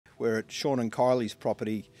We're at Sean and Kylie's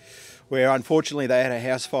property, where unfortunately they had a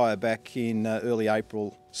house fire back in early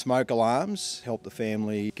April. Smoke alarms helped the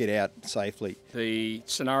family get out safely. The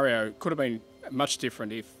scenario could have been much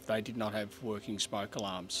different if they did not have working smoke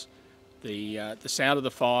alarms. The sound of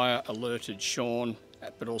the fire alerted Sean,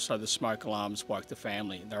 but also the smoke alarms woke the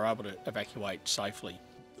family. They were able to evacuate safely.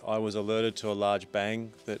 I was alerted to a large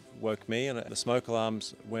bang that woke me, and the smoke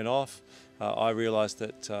alarms went off. I realised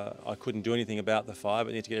that I couldn't do anything about the fire, but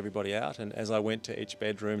needed to get everybody out. And as I went to each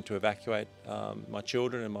bedroom to evacuate my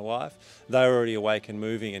children and my wife, they were already awake and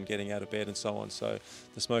moving and getting out of bed and so on. So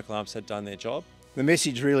the smoke alarms had done their job. The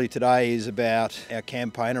message really today is about our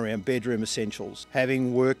campaign around bedroom essentials.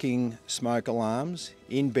 Having working smoke alarms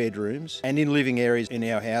in bedrooms and in living areas in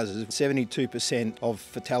our houses. 72% of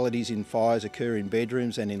fatalities in fires occur in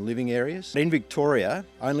bedrooms and in living areas. In Victoria,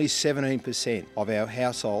 only 17% of our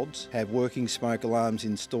households have working smoke alarms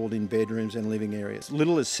installed in bedrooms and living areas. As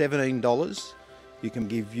little as $17, you can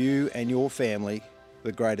give you and your family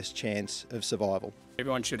the greatest chance of survival.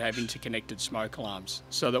 Everyone should have interconnected smoke alarms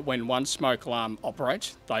so that when one smoke alarm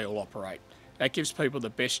operates, they all operate. That gives people the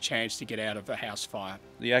best chance to get out of a house fire.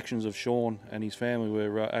 The actions of Sean and his family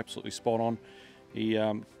were absolutely spot on. He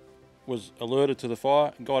was alerted to the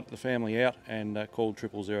fire, got the family out and called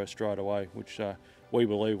 000 straight away, which we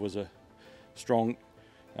believe was a strong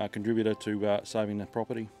contributor to saving the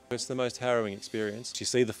property. It's the most harrowing experience. You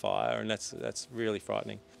see the fire and that's really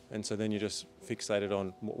frightening. And so then you're just fixated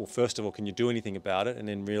on, well, first of all, can you do anything about it? And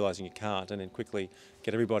then realising you can't, and then quickly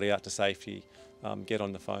get everybody out to safety, get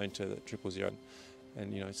on the phone to the 000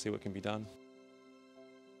 and see what can be done.